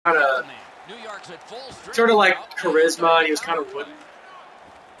kind of sort of like charisma, and he was kind of wooden.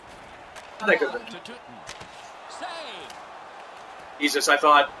 I think of it. Jesus, I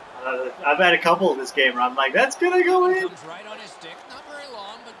thought. I've had a couple of this game where I'm like, that's gonna go in. Right on his stick, not very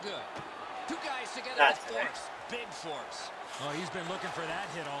long, but good. Two guys together That's with force, big force. Oh, he's been looking for that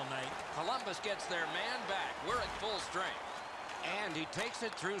hit all night. Columbus gets their man back. We're at full strength, and he takes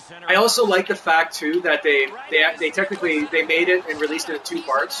it through center. I also like the fact too that they technically they made it and released it in 2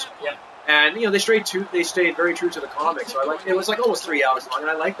 parts. Yeah. And they stayed very true to the comics. So I like it was like almost 3 hours long, and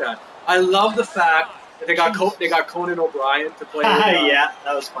I like that. I love the fact that they got Conan O'Brien to play. Yeah,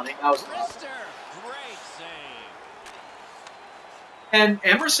 that was funny. That was Wrister, great save. And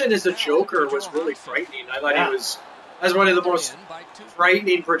Emerson as the Joker was really frightening. I thought he was as one of the most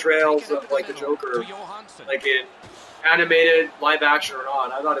frightening portrayals of like the Joker, like in animated, live action or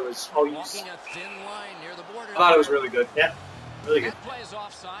not. I thought it was. Walking a thin line near the border. I thought it was really good. Yeah, really good. That play is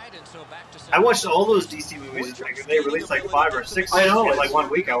offside, and so back to I watched all those DC movies. They released like 5 or 6. I know. In like 1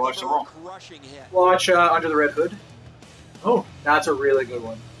 week. I watched them all. Watch Under the Red Hood. Oh, That's a really good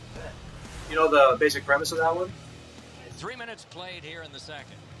one. You know the basic premise of that one? 3 minutes played here in the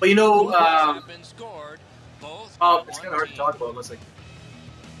second. But you know, Have been scored, both oh, by it's kind one of hard to team. talk about unless like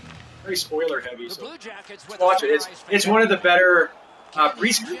very spoiler heavy. The So Blue Jackets with watch a it. It's one of the better.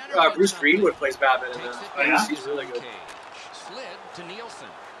 Bruce Greenwood plays Batman in Takes this. it Oh, yeah? He's really good. cage. Slid to Nielsen.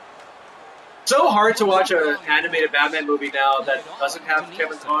 So hard to watch an animated Batman movie now that doesn't have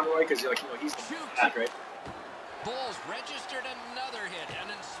Kevin Conroy because he's the bad, right? Bulls registered another hit, an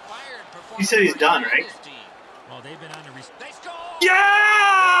inspired performance. He said he's done, by right? his team. Well, they've been on the They score!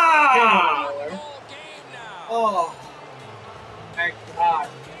 Yeah! Goal game now. Oh, thank God.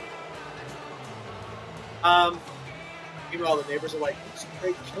 Meanwhile, the neighbors are like, "It's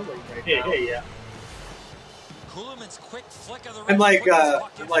great chili right now." yeah. Kuhlman's quick flick of the I'm like, wrist puts this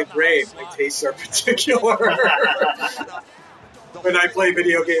puck I'm in like from the Ray. high My slot. tastes are particular when I play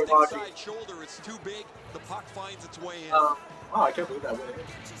video game hockey. Shoulder, it's too big. The puck finds its way in. Wow, I can't believe that way.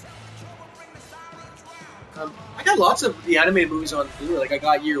 I got lots of the animated movies on Blu-ray. Like I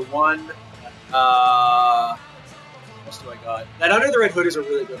got Year One. What else do I got? That Under the Red Hood is a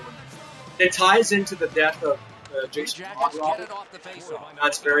really good one. It ties into the death of Jason Jackets get Robin. it off the faceoff.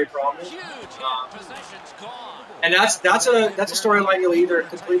 That's very prominent. Huge hit. Possession's gone. And that's a storyline you'll either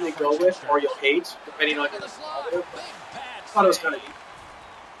completely go with or you'll hate, depending on your positive. Big pad I thought it was kind of neat.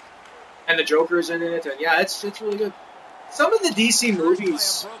 And the Joker's in it, and yeah, it's really good. Some of the DC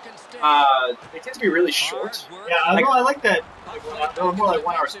movies, they tend to be really short. Yeah, I like that. They're more like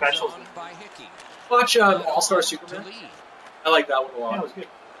 1 hour specials. Watch All-Star Superman. I like that one a Yeah, it lot. was good.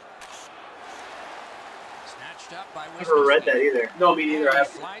 Snatched up by Never read that either. No, me neither. I have.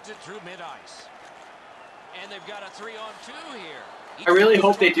 Slides it through mid-ice. And they've got a 3-on-2 here. I really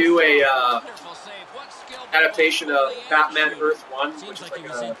hope they do a Wonderful save. What skill adaptation of Batman Earth 1, which Seems is like he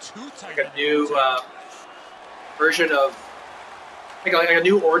was in too tight like of a an new angle. version of like a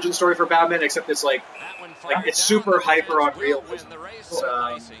new origin story for Batman, except it's like it's super hyper unreal.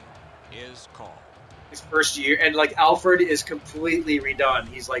 Is called. His first year, and like Alfred is completely redone.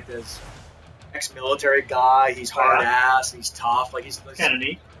 He's like this ex-military guy. He's hard ass. He's tough. Like he's Kind of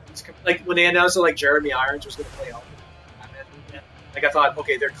neat. like when they announced that like Jeremy Irons was going to play Alfred in the Batman movie, like I thought,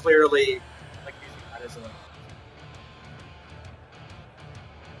 okay, they're clearly like using that as a.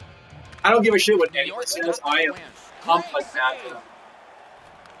 I don't give a shit what anyone says. I am pumped like that.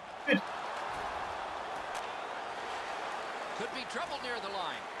 Could be trouble near the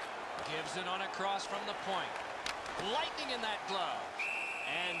line. Gives it on a cross from the point. Lightning in that glove.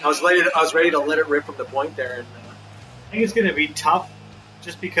 And I was ready to let it rip from the point there, and I think it's going to be tough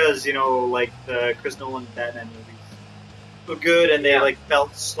just because, you know, like the Chris Nolan Batman movies were good and they like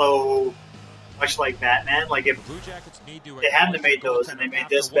felt slow, much like Batman. Like if Blue Jackets need to they hadn't made those and they made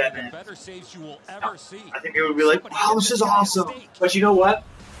this after one of the Batman, better saves you will ever see. I think it would be like, wow, this is awesome. but you know what?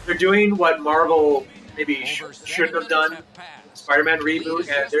 They're doing what Marvel maybe shouldn't have done. Spider-Man reboot,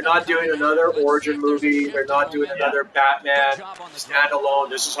 and they're not doing another origin movie. They're not doing another Batman standalone.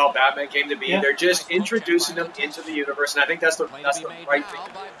 This is how Batman came to be. Yeah. They're just introducing them into the universe, and I think that's the right thing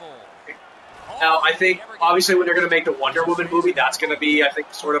to do. Now, I think obviously when they're going to make the Wonder Woman movie, that's going to be, I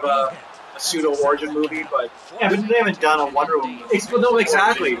think, sort of a pseudo origin movie. But yeah, but they haven't done a Wonder Woman movie. no,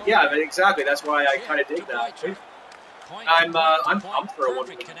 exactly. Yeah, but exactly. That's why I kind of dig that. I'm pumped for a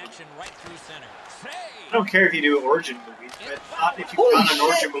Wonder Woman. I don't care if you do origin movies, but not if you've done an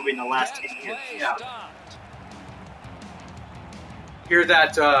origin movie in the last 10 years. Yeah. Hear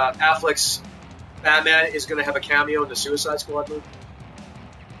that Affleck's Batman is going to have a cameo in the Suicide Squad movie.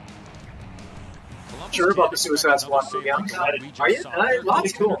 sure about the Suicide Squad movie. I'm excited. Are you?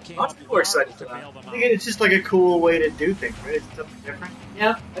 Lots of cool. Lots of people are excited for that. I think it's just like a cool way to do things, right? It's something different.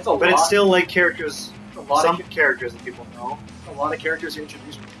 Yeah, it's a lot. But it's still like characters, some of characters that people know. a lot of characters are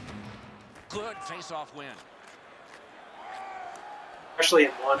introduced, Good face-off win. especially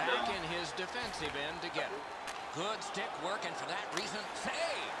in one. Back in his defensive end to get it. Good stick work, and for that reason, save.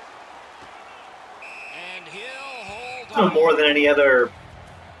 And he'll hold No on. more than any other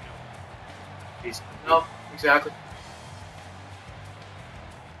piece. No, exactly.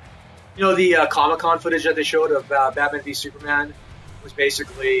 You know, the Comic-Con footage that they showed of Batman v Superman was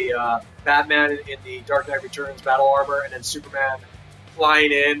basically Batman in the Dark Knight Returns battle armor, and then Superman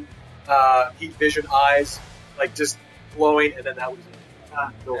flying in, heat vision eyes, like just glowing, and then that was it.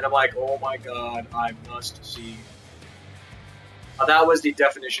 And I'm like, oh my god, I must see. That was the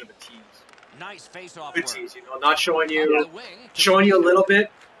definition of a tease. Nice face-off Good work. tease, you know, not showing Up you, the wing to showing you a little bit,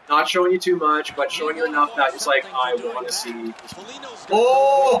 not showing you too much, but showing you enough that it's like, I want to see this. Foligno's got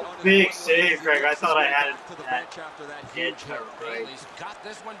Oh, on his big right save, leg. Greg. I thought I had it To the that bench after that hit. huge hit. Right. He's got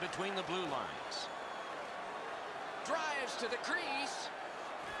this one between the blue lines. Drives to the crease.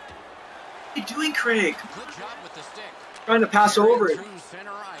 What are you doing, Craig? Good job with the stick. Trying to pass over it. Through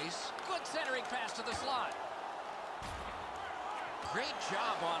center ice. Good centering pass to the slot. Great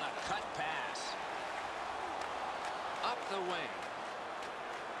job on a cut pass. Up the wing.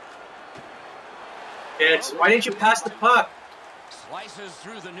 Why didn't you pass the puck? Slices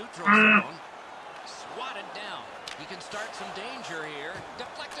through the neutral zone. Swatted down. He can start some danger here.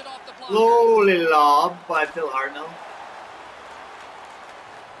 Deflected off the blocker. Lowly lob by Phil Hartnell.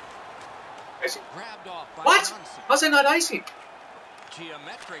 Icing. Grabbed off by What? Johnson. How's that not icing?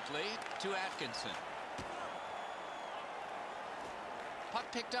 Geometrically to Atkinson. Puck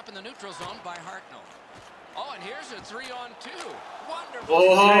picked up in the neutral zone by Hartnell. Oh, and here's a 3-on-2. Wonderful.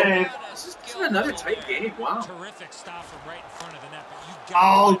 Oh, save. this is another tight game. Wow. Terrific stop from right in front of the net, but you got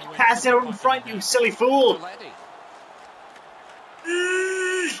Oh, to find a way to pass put out the in puck front, the you net. silly fool. Coletti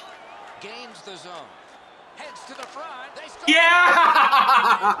gains the zone. Heads to the front. They score. Yeah!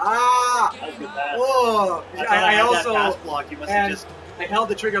 That's good pass. Oh, I I had also that pass block. You must have and just. I held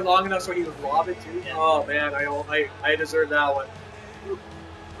the trigger long enough so he would lob it too. Yeah. Oh man, I deserve that one.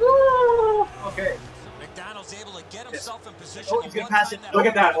 Woo! Okay, McDonald's able to get himself in position. Oh, the he's gonna one pass time it. Look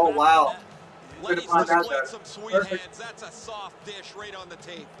at that. Oh, wow. Lenny's Could've found that displayed better. some sweet Perfect. hands. That's a soft dish right on the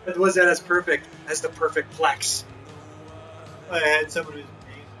tape. that was that as perfect as the perfect plex. I had someone who's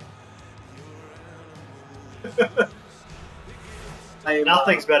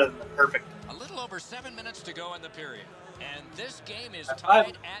nothing's better than the perfect. A little over 7 minutes to go in the period. And this game is I've-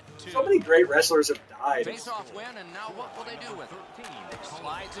 tied at 2. So many great wrestlers have died. Face-off win, and now what will they do with it?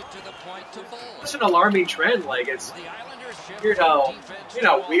 Slides it to the point to Bull. It's an alarming trend. Like it's The Islanders shift weird how from defense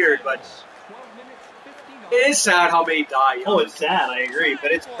to weird, but offense. it is sad how many die. You know? Oh, it's sad. I agree,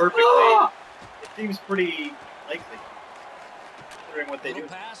 but it's perfectly. Ah! It seems pretty likely, considering what they Little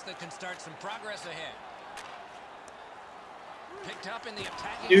do. pass that can start some progress ahead. Picked up in the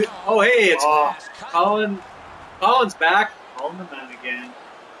attacking Dude, zone. oh hey, it's Pass cut. Colin's back. Calling the man again.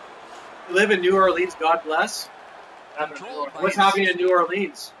 You live in New Orleans. God bless. What's happening in New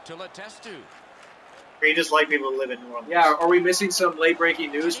Orleans? To Letestu. We just like people who live in New Orleans. Yeah, are we missing some late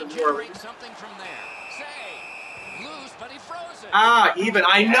breaking news from Can New he generate Orleans? something from there? Say, loose, but he froze it. Ah, even.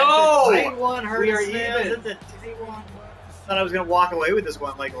 I Tight know. one hurt We are his nails. even. That's a tight one. Thought I was gonna walk away with this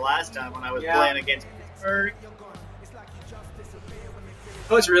one like the last time when I was Yeah. playing against Pittsburgh.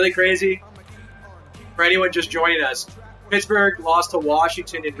 Oh, it's really crazy. For anyone just joining us, Pittsburgh lost to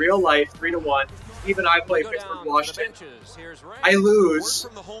Washington in real life, 3-1. Even I play Go Pittsburgh, down to the Washington. benches. Here's Ray. I Word lose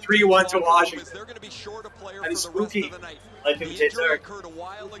from the home 3-1 to team locker room is Washington. they're going to be short a player That for is the rest spooky. of the night. Like The him say, injury sir. occurred a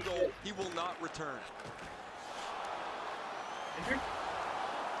while ago. He will not return.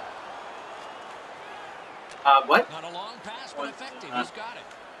 What? Not a long pass, but effective. Uh, He's got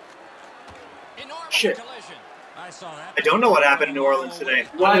it. Enormous Shit. collision. I saw that. I don't know what happened in New Orleans today.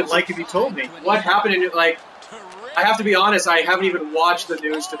 I would like if you told me. What happened in like? Terrific. I have to be honest. I haven't even watched the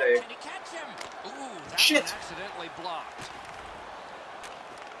news today. Can he catch him? Ooh, that Shit. one accidentally blocked.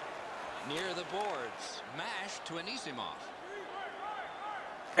 Near the boards. Mash to Anisimov.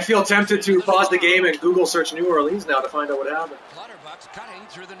 I feel tempted to pause the game and Google search New Orleans now to find out what happened. Clutterbuck's cutting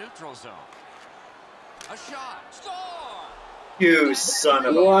through the neutral zone. A shot. Score! You son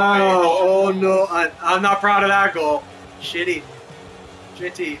of a Wow! bitch. Oh no! I'm not proud of that goal. Shitty.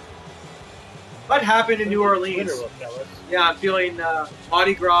 What happened in New Orleans? Yeah, I'm feeling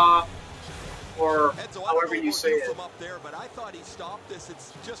Mardi Gras, or Edzo, I don't however know you about say you it. from up there, but I thought he stopped this.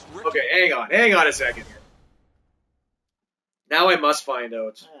 It's just ripping. Okay, hang on a second here. Now I must find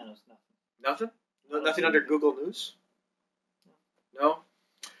out. Yeah, it's nothing. Nothing? Nothing under Google News? No?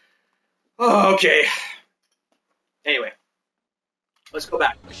 Oh, okay. Anyway, let's go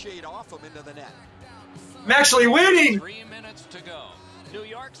back. Shade off him into the net. I'm actually winning! 3 minutes to go. New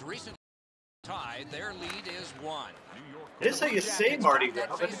York's recent tied. Their lead is 1. It is how you say Mardi Gras.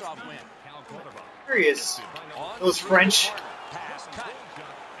 But Face-off win. curious. Those French. Pass cut.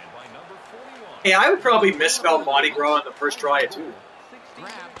 Hey, I would probably misspell Mardi Gras on the first try, too.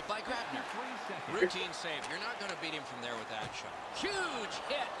 Grabbed by Grabner. Routine save. You're not going to beat him from there with that shot. Huge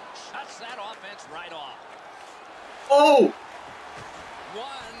hit. Shuts that offense right off. Oh!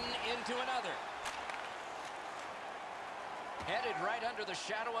 One into another. Headed right under the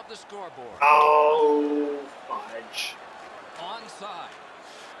shadow of the scoreboard. Oh, fudge. Onside.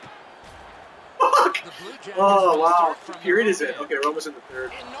 Fuck! The Blue Jackets Oh, will wow. start What from period the is it? low Okay, we're almost in the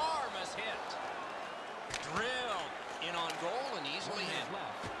third. Enormous hit. Drilled in on goal and easily hit.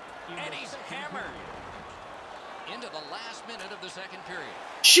 And he's hammered into the last minute of the second period.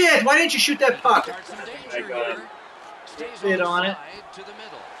 Shit! Why didn't you shoot that puck? Starts some I danger got it. here. Stays Bit on on the it. side to the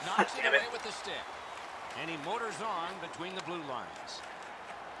middle. God Knocks it damn away it. with the stick. And he motors on between the blue lines.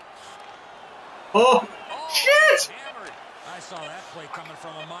 Oh! Oh, Shit! hammered. I saw that play coming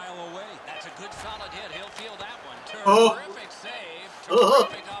from a mile away. That's a good solid hit. He'll feel that one. Oh. Terrific save. Oh.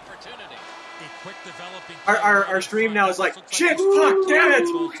 Terrific opportunity. A quick developing Our stream now is like, shit, fuck, damn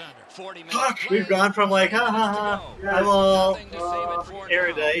it! 40 minutes Fuck, played. We've gone from like, ha ha ha, I'm all Nothing to save it for now.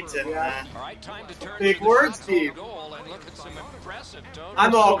 erudite and All right, time to turn big to the words, shots on Steve. goal and look at some impressive totals.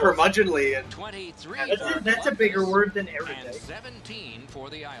 I'm all curmudgeonly and 23 That's a bigger word than and erudite. 17 for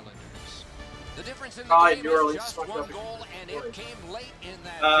the Islanders. The difference in Oh, the in game New Orleans is just fucked one up. goal, and it came late in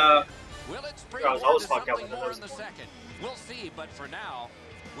that Uh, period. Will it spring I was always to fucked up something with more those in the points. second? We'll see, but for now,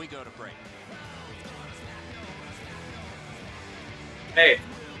 we go to break. hey,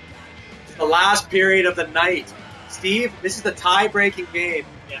 it's the last period of the night. Steve, this is the tie-breaking game.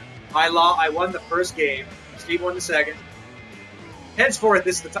 Yeah. I won the first game. Steve won the second. Henceforth,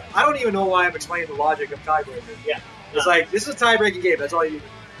 this is the I don't even know why I'm explaining the logic of tiebreaker. Yeah. It's like, this is a tie-breaking game. That's all you do.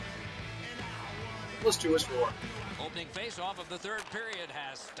 Plus 2 is 4. Opening face-off of the third period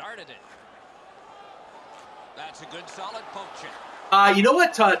has started it. That's a good solid poke check. You know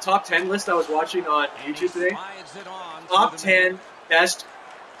what top 10 list I was watching on And he YouTube today? slides it on Top through the middle. 10 best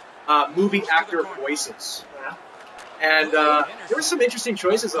movie actor voices. Yeah. And there were some interesting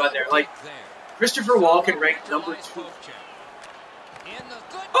choices on there. Like, There. Christopher Walken ranked number Nice 2. poke check. In the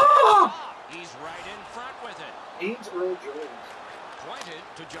good Oh! stop. He's right in front with it. James Earl Jones. Pointed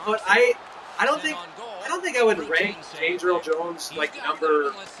to Johnson. But I don't Sent think on goal. I don't think I would Routine rank save James Earl there. Jones He's like got number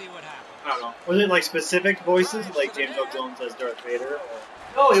it. Let's see what happens. I don't know. Was it like specific voices, like James Earl Jones as Darth Vader? Or?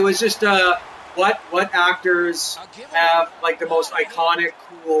 No, it was just what actors A giveaway. have like the most iconic,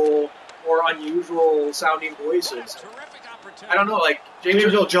 cool, or unusual sounding voices. Terrific opportunity. I don't know, like James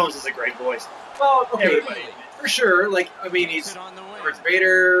Earl Jones is a great voice. Well, okay, Everybody. for sure. Like I mean, he's Sit on the wing. Darth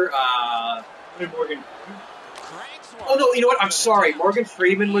Vader. Morgan. Cranks one. Oh no, you know what? I'm sorry. Morgan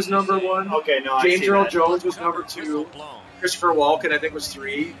Freeman was number 1. Okay, no, I James see Earl that. Jones was number Whistle 2. blown. Christopher Walken, I think, was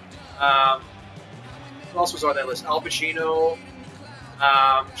 3. Who else was on that list? Al Pacino.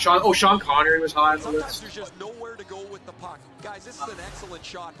 Sean Connery was high on the Sometimes list. there's just nowhere to go with the puck. Guys, this is an excellent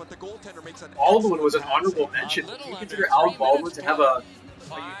shot, but the goaltender makes an Baldwin was an excellent honorable pass. mention. A Do little you under consider 3 Al Baldwin minutes to have a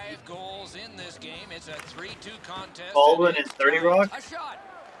 5 goals in this game. It's a 3-2 contest. Baldwin and in 30 Rock? A shot.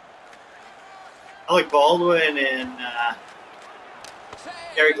 I like Baldwin and Save.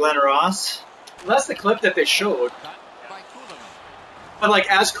 Gary Glenn Ross. Well, that's the clip that they showed. Cut by Kuhlman. But like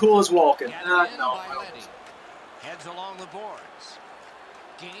as cool as Walken. Gathered in No, by I don't Letty. think so. Heads along the boards.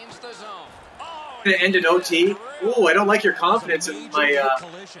 Gains the zone. Oh, Gonna end in OT. Ooh, I don't like your confidence in my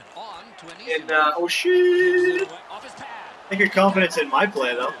collision. on to an easy in one. oh Gives shit. it away off his pad. I think your confidence in my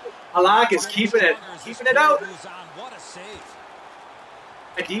play, though. Halak is keeping it out. What a save.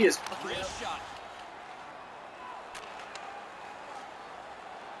 ID is Great shot.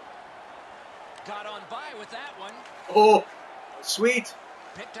 Got on by with that one. oh sweet.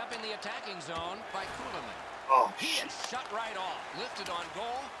 Picked up in the attacking zone by Kuhlman. Oh, He shit. is shut right off. Lifted on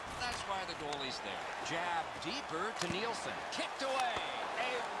goal. That's why the goalie's there. Jab deeper to Nielsen. Kicked away.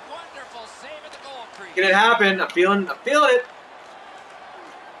 A wonderful save at the goal crease. Can it happen? I'm feeling it.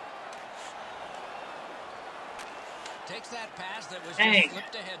 Takes that pass that was Dang. just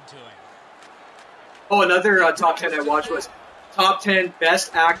slipped ahead to him. Oh, another top 10 I watched was top 10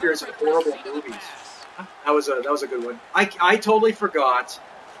 best actors in horrible movies. That was a good one. I totally forgot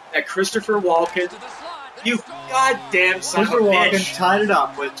that Christopher Walken, To the slot. you That's goal. goddamn son of a Christopher Walken bitch. tied it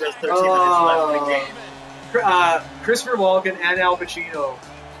up with just 13 minutes left in the game. Christopher Walken and Al Pacino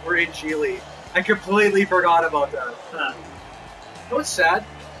were in Geely. I completely forgot about that. Huh. You know what's sad?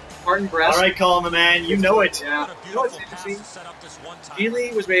 Martin Brest. All right, Coleman, man, you know it. Yeah. You know what's interesting?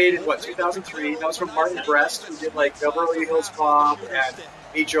 Geely was made in, what, 2003? That was from Martin Brest, who did, like, Beverly Hills Cop and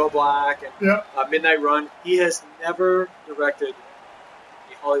Meet Joe Black and Midnight Run. He has never directed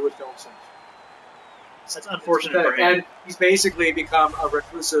a Hollywood film since. That's unfortunate for him. And he's basically become a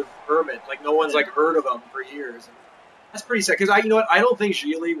reclusive hermit. Like, no one's, like, heard of him for years. And that's pretty sad. Because, you know what? I don't think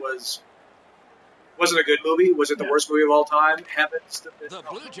Geely wasn't a good movie. Was it the worst movie of all time? Heavens.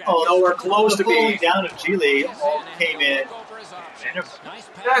 Nowhere close to being. The down of Geely all came in.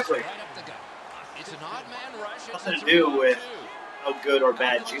 Exactly. Nothing to do with how good or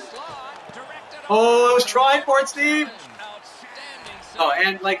bad Geely. Oh, I was trying for it, Steve. Oh,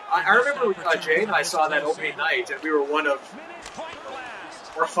 and like I remember Jay and I saw that opening night, and we were one of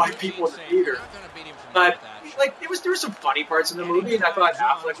 4 or 5 people in the theater. But like there were some funny parts in the movie, and I thought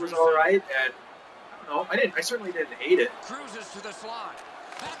Affleck was all right, and. No, I certainly didn't hate it. Cruises to the slot.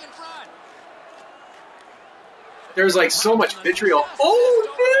 Back in front. There's like so much vitriol.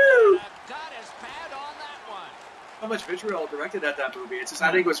 Oh no! Got his pad on that one. So much vitriol directed at that movie. It's just I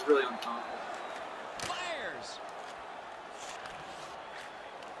think it was really uncomfortable. Fires.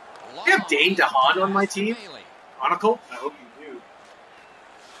 I have Dane DeHaan on my team. Chronicle. I hope you do.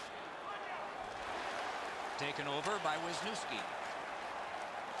 Taken over by Wisniewski.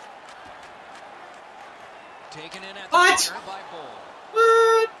 Taken in at the corner by Bull.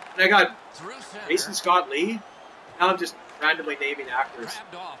 What? And I got Through center. Mason Scott Lee. Now I'm just randomly naming actors.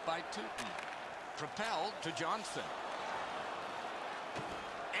 Grabbed off by Tootin. Propelled to Johnson.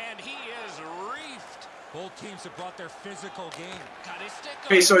 And he is reefed. Both teams have brought their physical game. Got his stick on.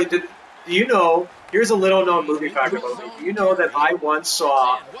 Okay, so do you know, here's a little known movie fact about me. Do you know that I once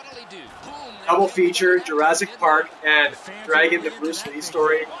saw double feature Jurassic Park and Dragon the Bruce Lee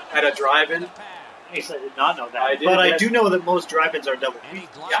story at a drive-in? I did not know that. I do know that most drive-ins are double feature.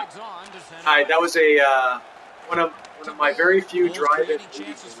 Yeah. That was one of my very few drive-in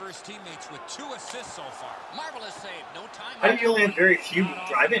chances for his teammates with 2 assists so far. Marvelous save. No time. How do you only have very few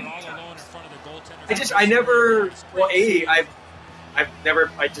drive-in All times? alone in front of the goaltender. I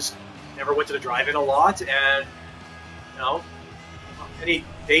just never went to the drive-in a lot, and you know, any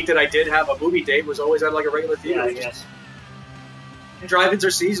date that I did have a movie date was always at like a regular theater. Yeah, I guess. And drive-ins are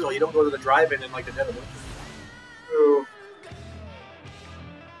seasonal. You don't go to the drive-in in like the dead of winter. Ooh.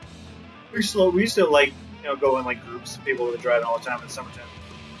 We used to like go in like groups of people that drive all the time in the summertime.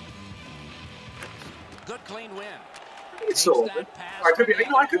 Good clean win. I think it's so open. I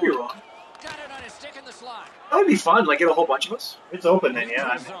could be wrong. Got it on his stick in the slot. That would be fun. Like get a whole bunch of us. It's open then,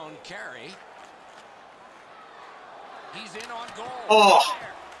 yeah. Zone carry. He's in on goal. Oh.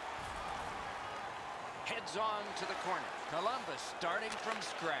 Heads on to the corner. Columbus starting from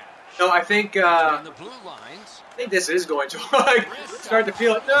scratch. No, I think On the blue lines. I think this is going to like start to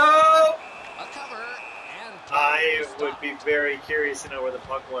feel it. No. A cover and I would be very curious to know where the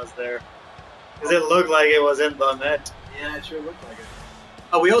puck was there. Because it looked like it was in the net. Yeah, it sure looked like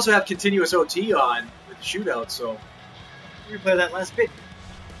it. We also have continuous OT on with the shootout, so We replay that last bit.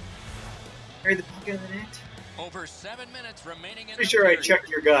 Carry the puck out of the net. Over 7 minutes remaining in Pretty the sure I period. checked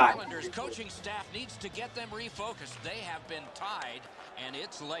your guy. Islanders coaching staff needs to get them refocused. They have been tied, and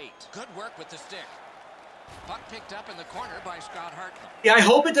it's late. Good work with the stick. Puck picked up in the corner by Scott Hartman. yeah, I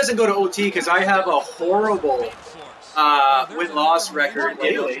hope it doesn't go to OT because I have a horrible win-loss record.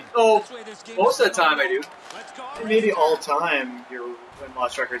 Really? Oh, most of the time I do. Let's go. And maybe all time your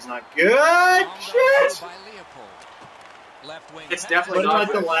win-loss record's not good. Shit! By Leopold. Left wing It's pass. definitely What not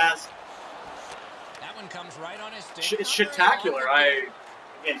about the good. last That one comes right on his stick. It's shit-tacular. I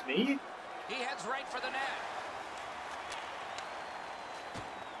against me? He heads right for the net.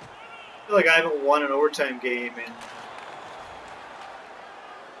 I feel like I haven't won an overtime game in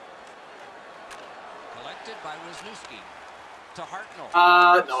Collected by Wisniewski. To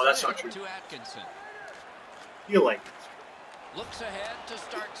Hartnell. no, that's not true. To Atkinson. feel like Looks ahead to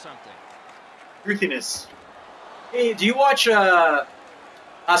start something. truthiness. Hey, do you watch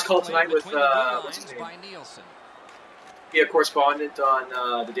Last Call Tonight with Between the blue what's his lines name? by Nielsen. Be a correspondent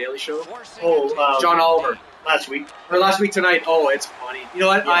on the Daily Show. Forcing Oh, it to John Oliver. Last week. Or last week tonight. Oh, it's funny. You know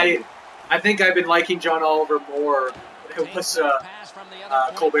what? Yeah. I think I've been liking John Oliver more than it was Pass from the other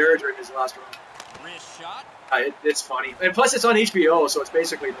point. Colbert during his last run. Wrist shot. It's funny, and plus it's on HBO, so it's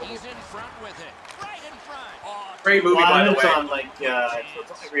basically He's in front with it. Right in front. Oh, great movie by the It's way. on like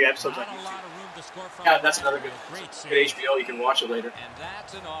every episode's on Not a YouTube. lot of room to score from. Yeah, that's another good Great save. HBO. You can watch it later. and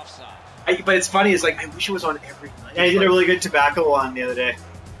that's an offside. But it's funny. It's like I wish it was on every night. Yeah, he did a really good tobacco one the other day.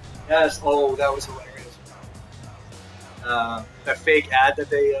 Yes. Oh, that was hilarious. That fake ad that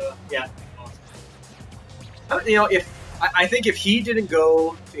they. Yeah. You know, I think if he didn't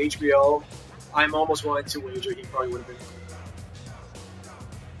go to HBO, I'm almost willing to wager he probably would have been.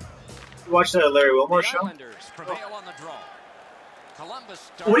 You watched that Larry Wilmore The show? Islanders prevail on the draw.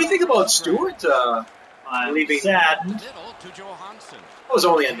 Columbus What do you think about started Stewart I'm leaving? saddened. middle to Johansson. That was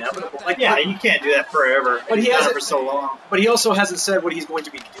only inevitable. Like, Yeah, you can't do that forever. But he He's done it hasn't for so long. But he also hasn't said what he's going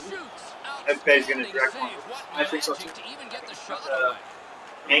to be doing. I bet he's going to direct one. I think so too. To even get the shot Uh, away.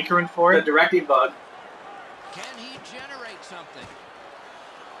 Anchoring for The it? directing bug. Can he generate something?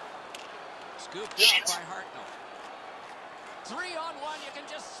 Scooped Shit. up by Hartnell. 3-on-1, you can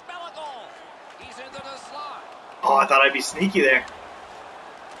just smell a goal. He's into the slot. Oh, I thought I'd be sneaky there.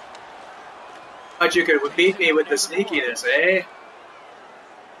 Thought you could beat me with the sneakiness, eh?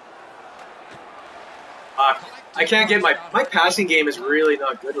 I can't get my passing game is really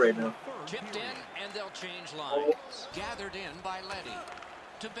not good right now. Chipped in, and they'll change lines. Gathered in by Letty.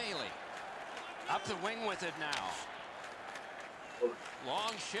 To Bailey. Up the wing with it now.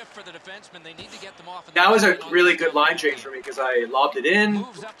 Long shift for the defenseman. They need to get them off. That was a really good line change for me because I lobbed it in.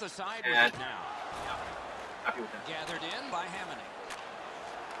 Moves up the side with And it now. happy with that. Gathered in by Hamonic.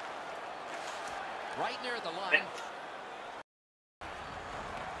 Right near the line.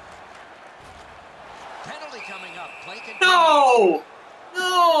 Penalty coming up. Play continues. No!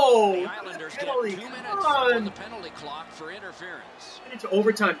 No! The Islanders get 2 minutes on the penalty clock for interference. Into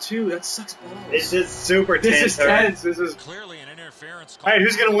overtime too. That sucks balls. This is super This tense. is all right? tense. This is Clearly an interference call. All right,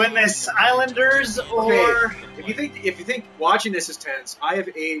 who's going to win this? Islanders okay. or... If you think watching this is tense, I have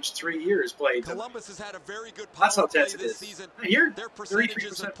aged 3 years played. Columbus has had a very good That's how power play tense it this is. season. You're Their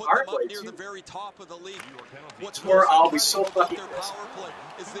percentages 33% have put power them up play near too. the very top of the league. What's Or most I'll be impressive so about fucking their pissed. power play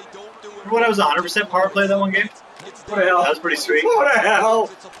is they don't do it. Remember when I was 100% power play that one game? What the hell? That was pretty sweet. What the hell?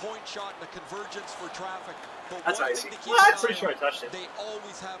 It's a point shot and a convergence for traffic. But That's one icy. thing to keep What? an eye Pretty sure I on, touched it. They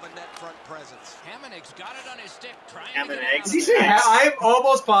always have a net front presence. Hamonic's got it on his stick. Trying Ham to and get it eggs. out Did he of say? there. I'm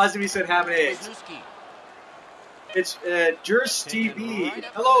almost positive he said ham and eggs. Wisniewski It's Jers TV.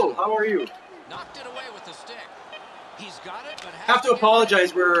 Hello, how are you? knocked it away with the stick. He's got it, but Have to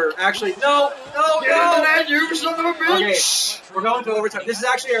apologize. We're actually no. You son of a Okay, we're going to overtime. This is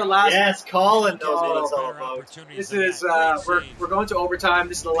actually our last. Yes, Colin knows Oh, what it's all Better about. opportunities This than is that. we're going to overtime.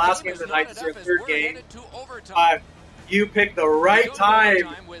 This is the last game of the night. This is your third game. You picked the right time,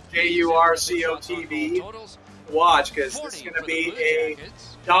 JURCOTV, to watch because this is going to be a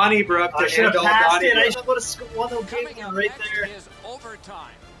Donnybrook I to should end have all passed it. I Donnybrook. should have won the game Coming up right next there. is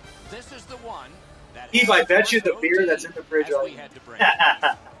overtime. This is the one that Eve, I bet you the beer that's in the fridge as we already. had to bring.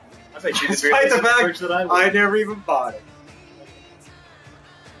 I bet you Despite the fact that I I never even bought it.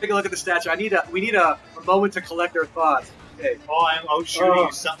 Take a look at the statue. We need a moment to collect our thoughts. Okay. Oh, I'm out shooting Oh.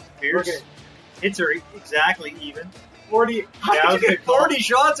 you something fierce. Okay. Hits are exactly even. 40. How Yeah, did that you was a get good call. 40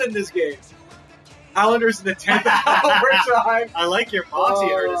 shots in this game? Islanders in the 10th overtime. I like your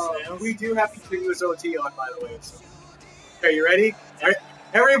moxie artist. We do have continuous OT on, by the way. So. Okay, you ready?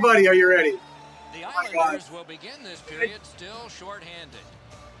 Everybody, are you ready? The my God. Islanders will begin this period still shorthanded.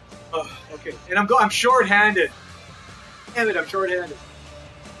 Oh, okay, and I'm short-handed. Damn it, I'm short-handed.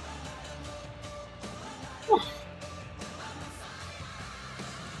 Whew.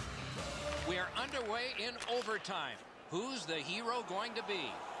 We are underway in overtime. Who's the hero going to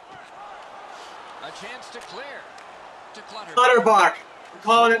be? A chance to clear. To Clutterbuck. I'm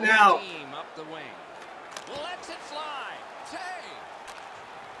calling it now. Team up the wing. Lets it fly. Tay.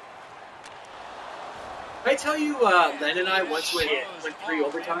 Did I tell you Len and I once went 3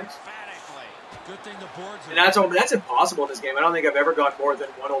 overtimes? Emphatically. Good thing the boards are And that's impossible in this game. I don't think I've ever gone more than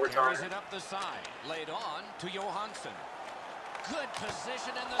 1 overtime. Carries it up the side. Laid on to Johansson. Good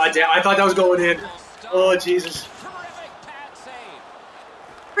position in the I thought that was going in. Oh, Jesus. Terrific pad save.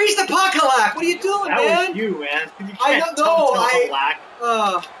 Freeze the puck, Halak. What are you doing, That man? was you, man. You I can't don't know. tell I- black.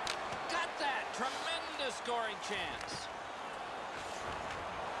 Got that. Tremendous scoring chance.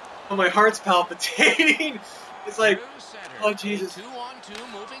 Oh, my heart's palpitating. It's like, Through center. oh, Jesus.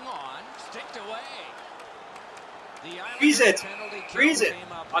 2-on-2 moving on. Sticked away. The Freeze it. penalty kill Freeze it.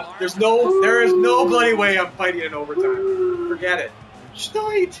 came up large. There is no bloody way I'm fighting in overtime. Forget it.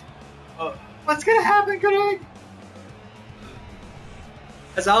 Schneid. What's gonna happen, Greg?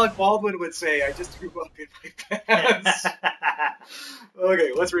 As Alec Baldwin would say, I just threw up in my pants.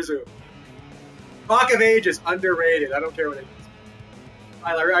 Okay, let's resume. Rock of Ages, underrated. I don't care what it is.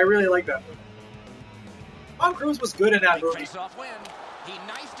 I really like that movie. Tom Cruise was good in that Big movie. face-off win. He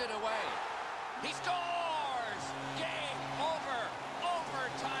knifed it away. He scores! Game over.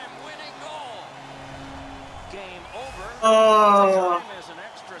 Overtime winning goal. Game over. Oh, Overtime is an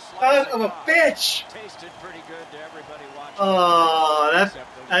extra son slice of a pie. bitch! Tasted pretty good to everybody watching. Oh, Except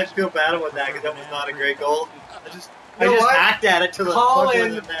the I feel bad about that because that was not a great goal. I just hacked at it to the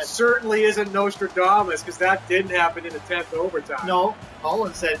Colin certainly isn't Nostradamus because that didn't happen in the 10th overtime. No,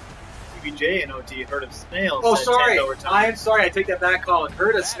 Colin said TBJ in OT, herd of snails. Oh, sorry. I'm sorry. I take that back, Colin.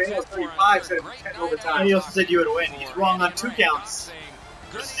 Herd of snails 35 said 10 overtime. And he also said you would win. He's wrong on 2 counts.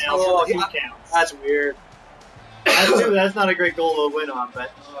 Snails 2 counts. That's weird. That's not a great goal to win on,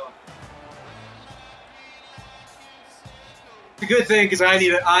 but. It's a good thing because I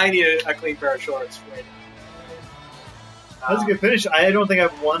need a clean pair of shorts right now. That was a good finish. I don't think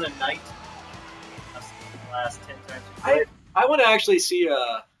I've won a night the last 10 times we played. I want to actually see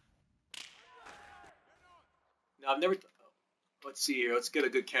a. No, I've never. Let's see here. Let's get a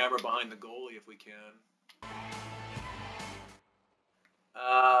good camera behind the goalie if we can.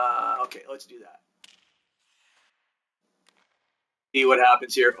 Okay, let's do that. See what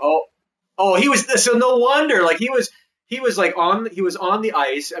happens here. Oh, he was so no wonder. Like he was on the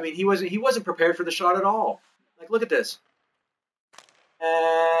ice. I mean, he wasn't prepared for the shot at all. Like look at this.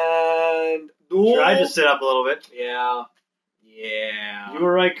 And tried to sit up a little bit. Yeah. You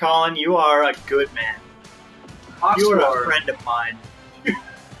were right, Colin. You are a good man. You are a friend of mine.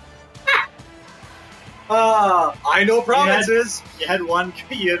 I know provinces. You had one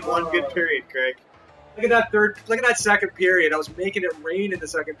good period, Craig. Look at that second period. I was making it rain in the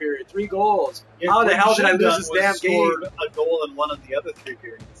second period. 3 goals. How the hell did I lose this damn game? Scored a goal in one of the other 3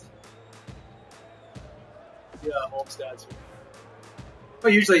 periods. Yeah, home stats. I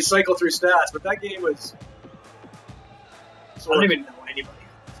usually cycle through stats, but that game was. I don't even know anybody.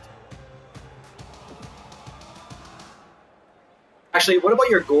 Actually, what about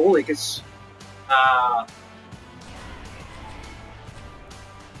your goalie? Because.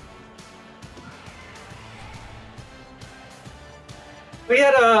 We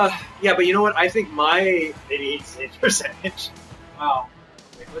had but you know what? I think my 88 save percentage. Wow.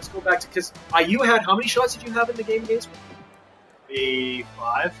 Okay, let's go back to because you had how many shots did you have in the game against me?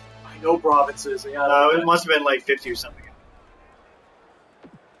 5. I know provinces. Yeah, it must have been like 50 or something.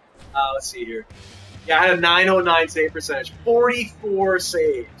 Let's see here. Yeah, I had a 909 save percentage, 44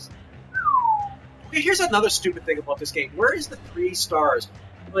 saves. Okay, here's another stupid thing about this game. Where is the 3 stars?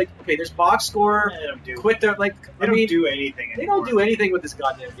 Like, okay, there's box score. They don't do. Quit their like. They don't do anything. They don't do anything with this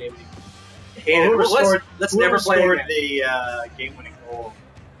goddamn game anymore. Let's never play again. The game-winning goal.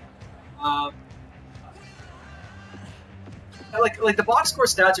 Like the box score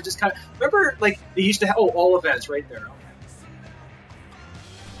stats are just kind of. Remember, like they used to have all events right there. Okay.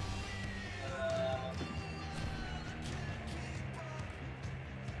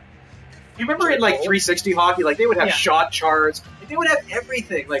 You remember in like 360 hockey, like they would have shot charts, like, they would have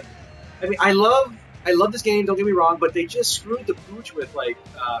everything. Like, I mean, I love this game. Don't get me wrong, but they just screwed the pooch with like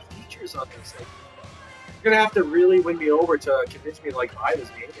features on this. Like, you're gonna have to really win me over to convince me to like buy this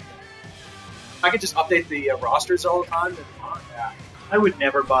game again. I could just update the rosters all the time. And I would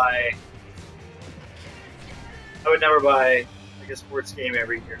never buy like a sports game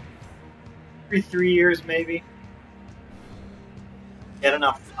every year. Every 3 years, maybe. Get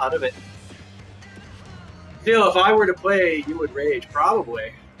enough out of it. Still, if I were to play, you would rage.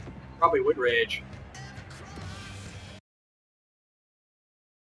 Probably would rage.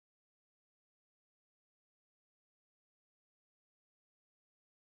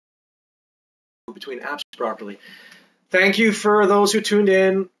 Between apps properly. Thank you for those who tuned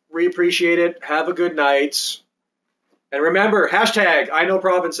in. We appreciate it. Have a good night. And remember, hashtag I know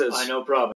provinces. I know provinces.